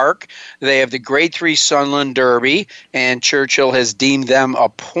Sunland Park. They have the Grade 3 Sunland Derby, and Churchill has deemed them a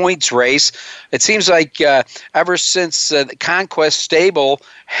points race. It seems like ever since the Conquest Stable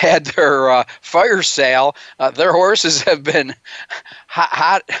had their fire sale, their horses have been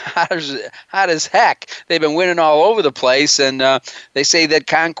hot as heck. They've been winning all over the place, and they say that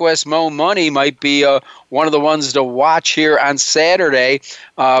Conquest Mo Money might be one of the ones to watch here on Saturday.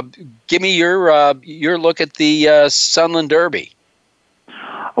 Give me your look at the Sunland Derby.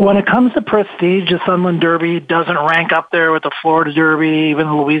 When it comes to prestige, the Sunland Derby doesn't rank up there with the Florida Derby, even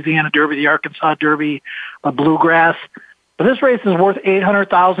the Louisiana Derby, the Arkansas Derby, the Bluegrass. But this race is worth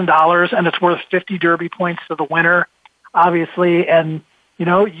 $800,000, and it's worth 50 Derby points to the winner, obviously. And,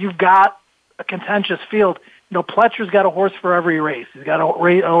 you've got a contentious field. Pletcher's got a horse for every race. He's got a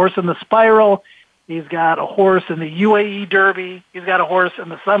horse in the Spiral. He's got a horse in the UAE Derby. He's got a horse in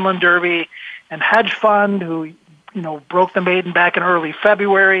the Sunland Derby. And Hedge Fund, who, broke the maiden back in early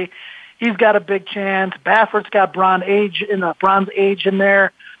February, he's got a big chance. Baffert's got Bronze Age in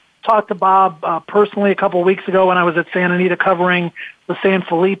there. Talked to Bob personally a couple of weeks ago when I was at Santa Anita covering the San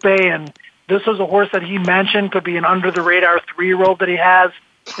Felipe, and this was a horse that he mentioned could be an under-the-radar 3-year-old that he has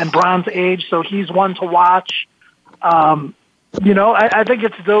in Bronze Age, so he's one to watch. I think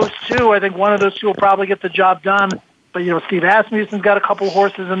it's those two. I think one of those two will probably get the job done, but, Steve Asmussen's got a couple of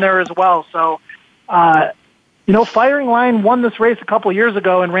horses in there as well. So, Firing Line won this race a couple of years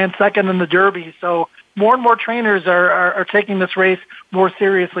ago and ran second in the Derby, so more and more trainers are taking this race more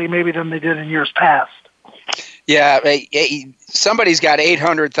seriously maybe than they did in years past. Yeah, somebody's got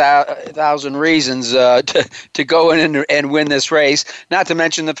 800,000 reasons to go in and win this race, not to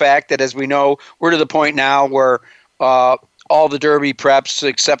mention the fact that, as we know, we're to the point now where all the Derby preps,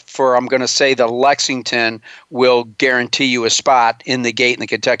 except for, I'm going to say, the Lexington, will guarantee you a spot in the gate in the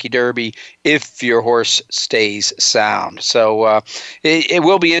Kentucky Derby if your horse stays sound. So it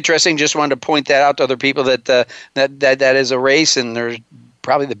will be interesting. Just wanted to point that out to other people that is a race, and there's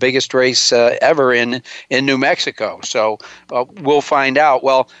probably the biggest race ever in New Mexico. So we'll find out.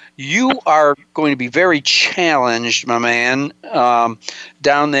 Well, you are going to be very challenged, my man,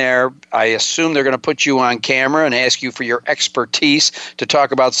 down there. I assume they're going to put you on camera and ask you for your expertise to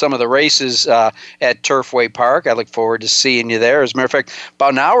talk about some of the races at Turfway Park. I look forward to seeing you there. As a matter of fact,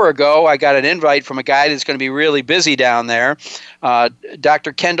 about an hour ago, I got an invite from a guy that's going to be really busy down there.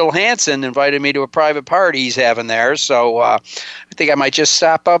 Dr. Kendall Hansen invited me to a private party he's having there. So I think I might just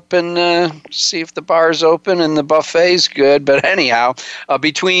stop up and see if the bar's open and the buffet's good. But anyhow,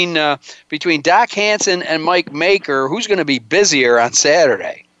 between Doc Hansen and Mike Maker, who's going to be busier on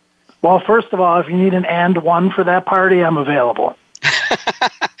Saturday? Well, first of all, if you need an and one for that party, I'm available.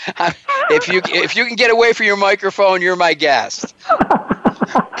 If you can get away from your microphone, you're my guest.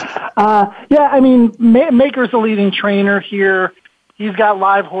 Maker's a leading trainer here. He's got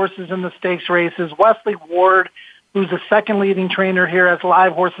live horses in the stakes races. Wesley Ward, who's the second leading trainer here, has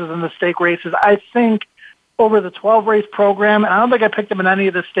live horses in the stake races. I think over the 12-race program, and I don't think I picked him in any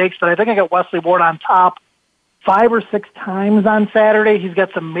of the stakes, but I think I got Wesley Ward on top 5 or 6 times on Saturday. He's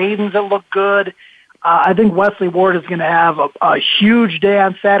got some maidens that look good. I think Wesley Ward is going to have a huge day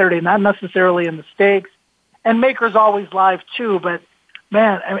on Saturday, not necessarily in the stakes. And Maker's always live too, but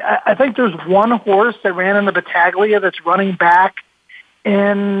man, I think there's one horse that ran in the Battaglia that's running back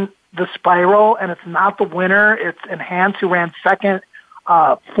in the Spiral, and it's not the winner. It's Enhance, who ran second,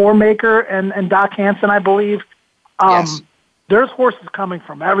 Four-Maker and Doc Hansen, I believe. Yes. There's horses coming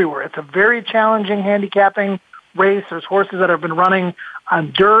from everywhere. It's a very challenging handicapping race. There's horses that have been running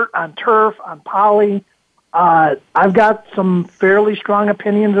on dirt, on turf, on poly. I've got some fairly strong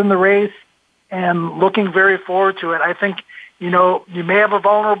opinions in the race and looking very forward to it. I think, you may have a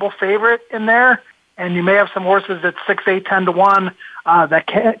vulnerable favorite in there, and you may have some horses at 6, 8, 10 to 1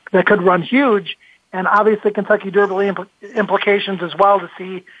 that could run huge, and obviously Kentucky Derby implications as well to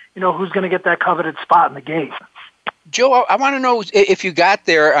see, who's going to get that coveted spot in the gate. Joe, I want to know if you got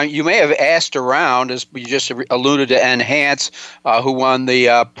there. You may have asked around, as you just alluded to, Enhance, who won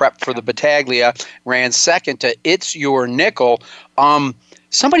the prep for the Battaglia, ran second to It's Your Nickel.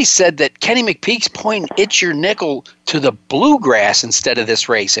 Somebody said that Kenny McPeak's pointing It's Your Nickel to the Bluegrass instead of this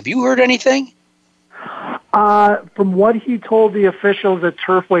race. Have you heard anything? From what he told the officials at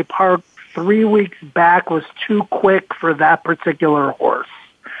Turfway Park 3 weeks back was too quick for that particular horse.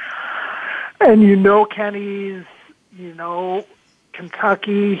 And Kenny's,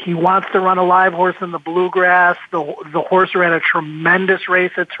 Kentucky, he wants to run a live horse in the Bluegrass. The horse ran a tremendous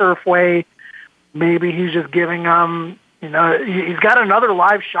race at Turfway. Maybe he's just giving him, he's got another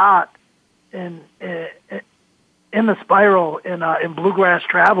live shot in the Spiral in Bluegrass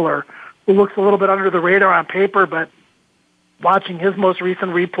Traveler, who looks a little bit under the radar on paper, but watching his most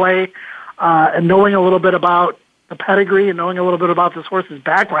recent replay and knowing a little bit about the pedigree and knowing a little bit about this horse's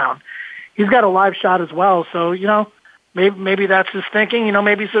background, he's got a live shot as well. So, maybe that's his thinking.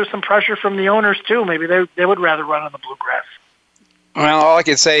 Maybe there's some pressure from the owners too. Maybe they would rather run on the Bluegrass. Well, all I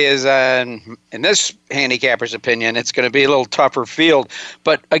can say is, in this handicapper's opinion, it's going to be a little tougher field.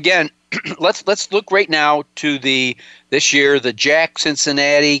 But again, let's look right now to this year, the Jack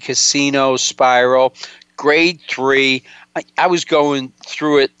Cincinnati Casino Spiral, Grade 3. I was going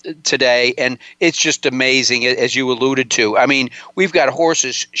through it today, and it's just amazing, as you alluded to. I mean, we've got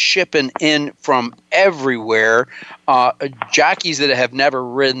horses shipping in from everywhere, jockeys that have never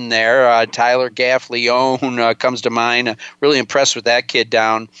ridden there. Tyler Gaffleone comes to mind. Really impressed with that kid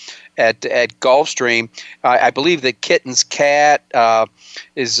down at Gulfstream. I believe that Kitten's Cat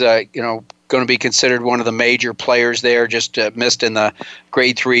is going to be considered one of the major players there, just missed in the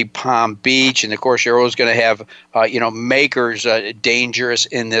Grade 3 Palm Beach. And, of course, you're always going to have, makers dangerous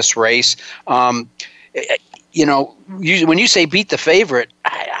in this race. When you say beat the favorite,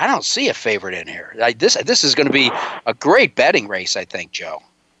 I don't see a favorite in here. This is going to be a great betting race, I think, Joe.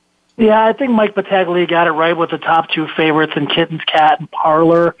 Yeah, I think Mike Battaglia got it right with the top two favorites in Kitten's Cat and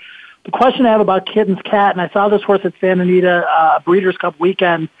Parlor. The question I have about Kitten's Cat, and I saw this horse at Santa Anita Breeders' Cup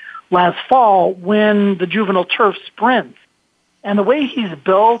weekend last fall win the juvenile turf sprints. And the way he's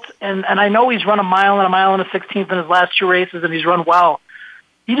built, and I know he's run a mile and a 16th in his last two races, and he's run well.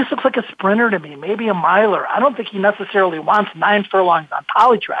 He just looks like a sprinter to me, maybe a miler. I don't think he necessarily wants 9 furlongs on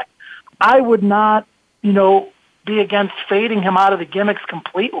polytrack. I would not, be against fading him out of the gimmicks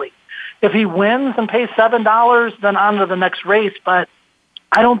completely. If he wins and pays $7, then on to the next race. But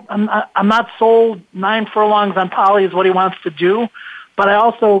I'm not sold 9 furlongs on poly is what he wants to do. But I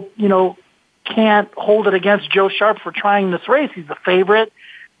also, can't hold it against Joe Sharp for trying this race. He's the favorite.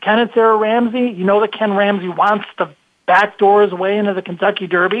 Ken and Sarah Ramsey, that Ken Ramsey wants to backdoor his way into the Kentucky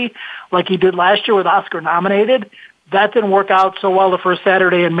Derby like he did last year with Oscar nominated. That didn't work out so well the first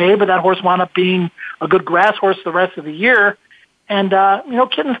Saturday in May, but that horse wound up being a good grass horse the rest of the year. And,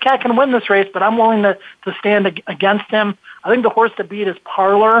 Kitten's Cat can win this race, but I'm willing to stand against him. I think the horse to beat is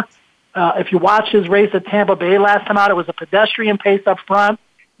Parlor. If you watch his race at Tampa Bay last time out, it was a pedestrian pace up front.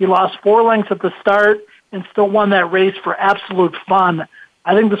 He lost 4 lengths at the start and still won that race for absolute fun.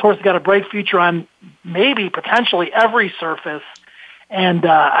 I think this horse has got a bright future on maybe potentially every surface, and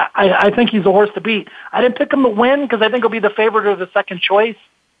I think he's a horse to beat. I didn't pick him to win because I think he'll be the favorite or the second choice,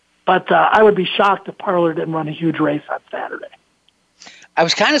 but I would be shocked if Parlor didn't run a huge race on Saturday. I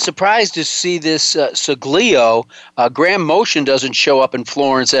was kind of surprised to see this Soglio. Graham Motion doesn't show up in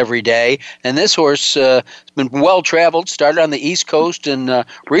Florence every day, and this horse has been well-traveled, started on the East Coast, and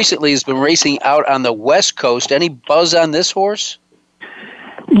recently has been racing out on the West Coast. Any buzz on this horse?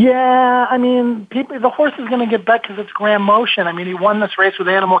 Yeah, the horse is going to get bet because it's Graham Motion. He won this race with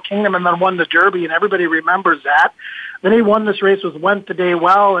Animal Kingdom and then won the Derby, and everybody remembers that. Then he won this race with Went the Day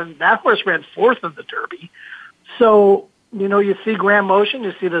Well, and that horse ran 4th in the Derby. So, you see Graham Motion,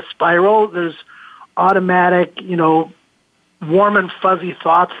 you see the Spiral, there's automatic, warm and fuzzy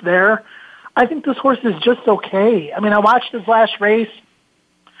thoughts there. I think this horse is just okay. I watched his last race.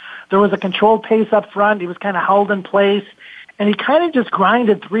 There was a controlled pace up front. He was kind of held in place, and he kind of just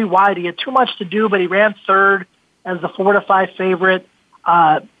grinded 3 wide. He had too much to do, but he ran 3rd as the 4-5 favorite.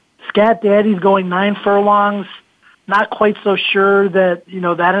 Scat Daddy's going 9 furlongs. Not quite so sure that,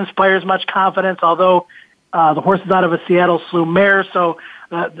 that inspires much confidence, although the horse is out of a Seattle Slew mare, so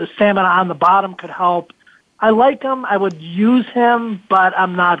the stamina on the bottom could help. I like him. I would use him, but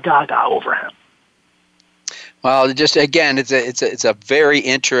I'm not gaga over him. Well, just again, it's a very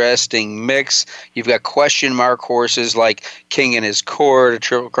interesting mix. You've got question mark horses like King and His Court, a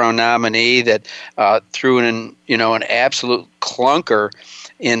Triple Crown nominee that threw in an absolute clunker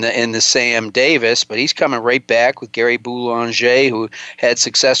in the Sam Davis, but he's coming right back with Gary Boulanger, who had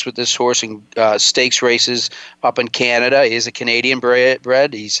success with this horse in stakes races up in Canada. He is a Canadian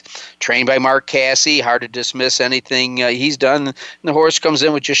bred. He's trained by Mark Casse. Hard to dismiss anything he's done. And the horse comes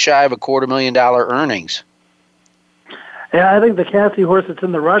in with just shy of $250,000 earnings. Yeah, I think the Casse horse that's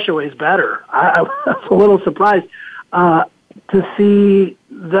in the Rushaway is better. I was a little surprised to see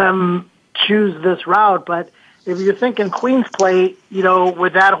them choose this route, but if you're thinking Queen's Plate,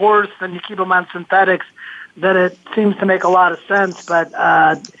 with that horse and you keep him on synthetics, then it seems to make a lot of sense. But,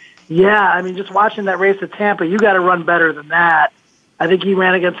 just watching that race at Tampa, you got to run better than that. I think he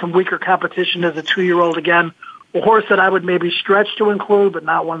ran against some weaker competition as a 2-year-old again, a horse that I would maybe stretch to include, but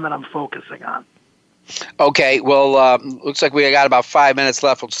not one that I'm focusing on. Okay, well, looks like we got about 5 minutes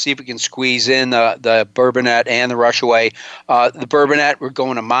left. We'll see if we can squeeze in the Bourbonette and the Rushaway. The Bourbonette, we're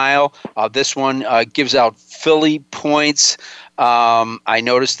going a mile. This one gives out filly points. I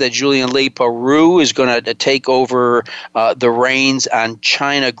noticed that Julien Le Peroux is going to take over the reins on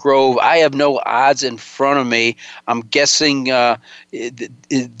China Grove. I have no odds in front of me. I'm guessing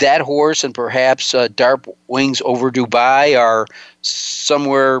that horse and perhaps Dark Wings Over Dubai are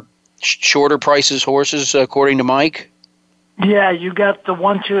somewhere shorter prices horses, according to Mike? Yeah, you got the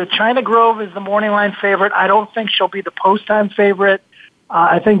 1-2. China Grove is the morning line favorite. I don't think she'll be the post-time favorite.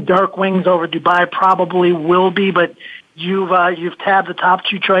 I think Dark Wings Over Dubai probably will be, but you've tabbed the top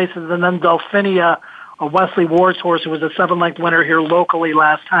 2 choices, and then Delphinia, a Wesley Ward's horse who was a 7-length winner here locally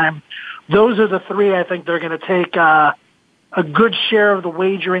last time. Those are the 3 I think they're going to take a good share of the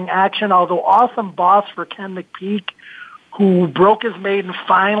wagering action, although Awesome Boss for Ken McPeak, who broke his maiden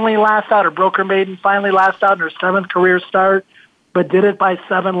finally last out, or broke her maiden finally last out in her 7th career start, but did it by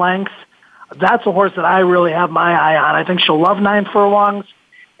 7 lengths. That's a horse that I really have my eye on. I think she'll love 9 furlongs,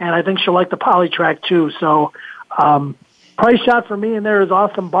 and I think she'll like the poly track too. So price shot for me in there is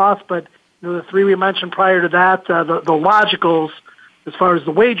Awesome Boss, but the 3 we mentioned prior to that, the logicals, as far as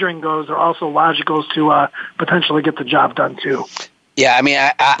the wagering goes, are also logicals to potentially get the job done too. Yeah, I mean,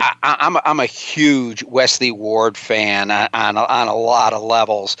 I'm a huge Wesley Ward fan on a lot of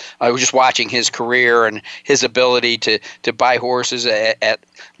levels. I was just watching his career and his ability to buy horses at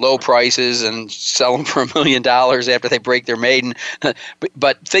low prices and sell them for $1 million after they break their maiden.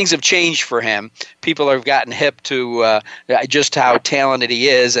 But things have changed for him. People have gotten hip to just how talented he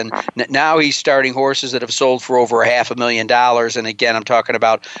is, and now he's starting horses that have sold for over $500,000. And again, I'm talking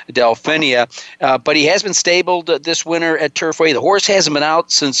about Delphinia. But he has been stabled this winter at Turfway. The horse hasn't been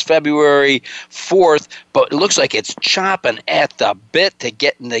out since February 4th, but it looks like it's chomping at the bit to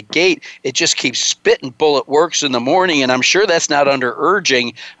get in the gate. It just keeps spitting bullet works in the morning, and I'm sure that's not under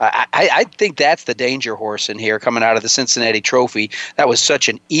urging. I think that's the danger horse in here coming out of the Cincinnati Trophy. That was such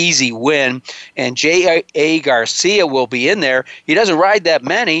an easy win, and J.A. Garcia will be in there. He doesn't ride that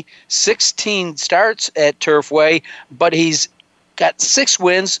many, 16 starts at Turfway, but he's got 6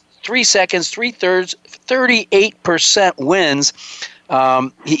 wins, 3 seconds, 3/3, 38% wins.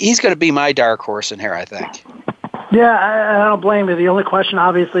 He's going to be my dark horse in here, I think. Yeah, I don't blame you. The only question,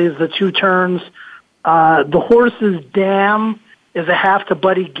 obviously, is the 2 turns. The horse's dam is a half to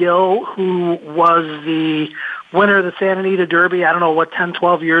Buddy Gill, who was the winner of the Santa Anita Derby, 10,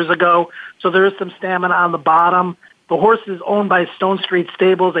 12 years ago. So there is some stamina on the bottom. The horse is owned by Stone Street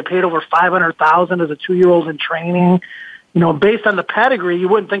Stables. They paid over $500,000 as a 2-year-old in training. Based on the pedigree, you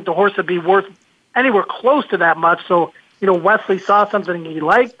wouldn't think the horse would be worth anywhere close to that much. So, Wesley saw something he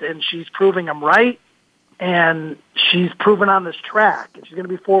liked, and she's proving him right, and she's proven on this track, and she's going to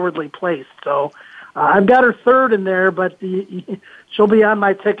be forwardly placed. So I've got her 3rd in there, but she'll be on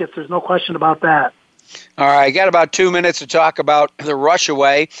my tickets. There's no question about that. All right, I got about 2 minutes to talk about the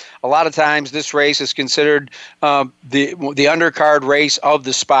Rushaway. A lot of times this race is considered the undercard race of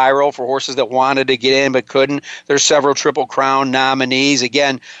the Spiral for horses that wanted to get in but couldn't. There's several Triple Crown nominees.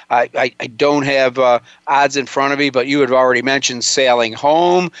 Again, I don't have odds in front of me, but you had already mentioned Sailing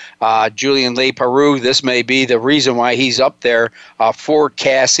Home, Julien Le Peroux. This may be the reason why he's up there for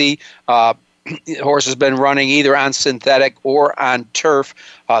Casse. The horse has been running either on synthetic or on turf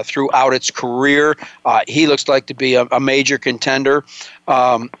throughout its career. He looks like to be a major contender.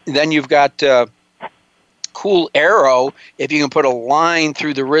 Then you've got cool arrow, if you can put a line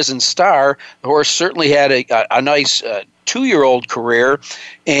through the Risen Star. The horse certainly had a nice 2-year-old career,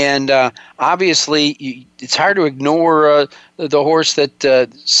 and obviously it's hard to ignore the horse that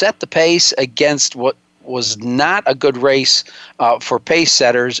set the pace against what was not a good race for pace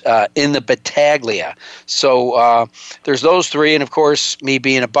setters in the Battaglia. So there's those three, and of course, me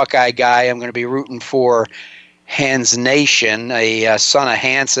being a Buckeye guy, I'm going to be rooting for Hans Nation, a son of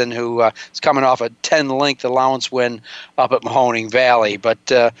Hansen, who is coming off a 10-length allowance win up at Mahoning Valley. But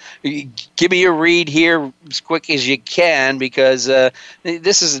give me your read here as quick as you can, because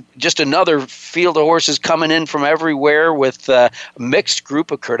this is just another field of horses coming in from everywhere with a mixed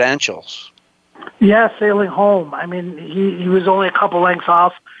group of credentials. Yeah, sailing home. I mean, he was only a couple lengths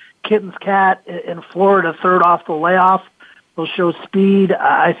off Kitten's Cat in Florida, third off the layoff. He'll show speed.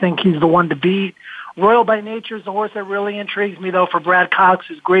 I think he's the one to beat. Royal by Nature is the horse that really intrigues me, though, for Brad Cox.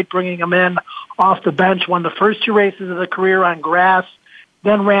 Who's great bringing him in off the bench. Won the first 2 races of the career on grass,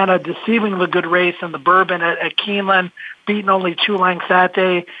 then ran a deceivingly good race in the Bourbon at Keeneland, beaten only 2 lengths that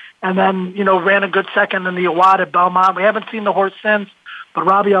day, and then, ran a good second in the Awad at Belmont. We haven't seen the horse since, but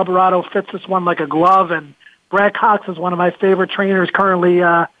Robbie Alvarado fits this one like a glove, and Brad Cox is one of my favorite trainers currently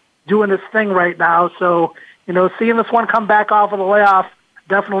doing his thing right now. So, seeing this one come back off of the layoff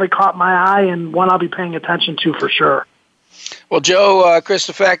definitely caught my eye, and one I'll be paying attention to for sure. Well, Joe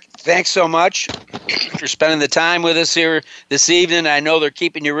Kristufek, thanks so much for spending the time with us here this evening. I know they're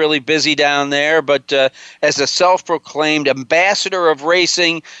keeping you really busy down there, but as a self-proclaimed ambassador of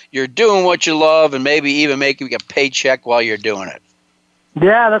racing, you're doing what you love and maybe even making a paycheck while you're doing it.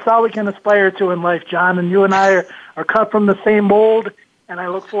 Yeah, that's all we can aspire to in life, John, and you and I are cut from the same mold, and I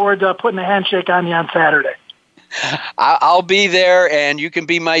look forward to putting a handshake on you on Saturday. I'll be there, and you can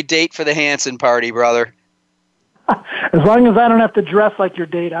be my date for the Hansen party, brother. As long as I don't have to dress like your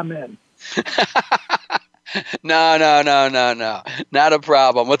date, I'm in. No. Not a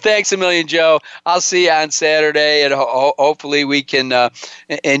problem. Well, thanks a million, Joe. I'll see you on Saturday, and hopefully we can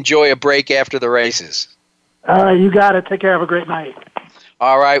enjoy a break after the races. You got it. Take care. Have a great night.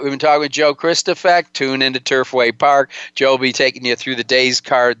 All right, we've been talking with Joe Kristufek. Tune into Turfway Park. Joe will be taking you through the day's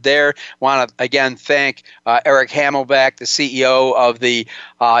card there. Want to, again, thank Eric Hamelback, the CEO of the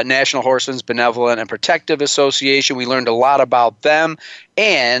National Horsemen's Benevolent and Protective Association. We learned a lot about them.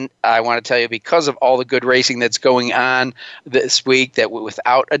 And I want to tell you, because of all the good racing that's going on this week, that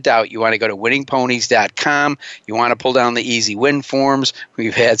without a doubt, you want to go to winningponies.com. You want to pull down the easy win forms.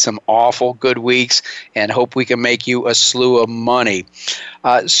 We've had some awful good weeks and hope we can make you a slew of money.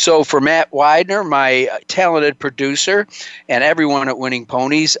 So for Matt Widener, my talented producer, and everyone at Winning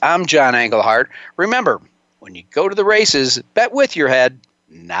Ponies, I'm John Englehart. Remember, when you go to the races, bet with your head,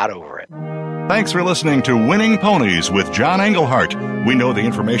 not over it. Thanks for listening to Winning Ponies with John Englehart. We know the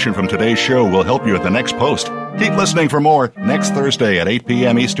information from today's show will help you at the next post. Keep listening for more next Thursday at 8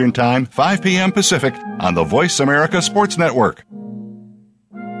 p.m. Eastern Time, 5 p.m. Pacific on the Voice America Sports Network.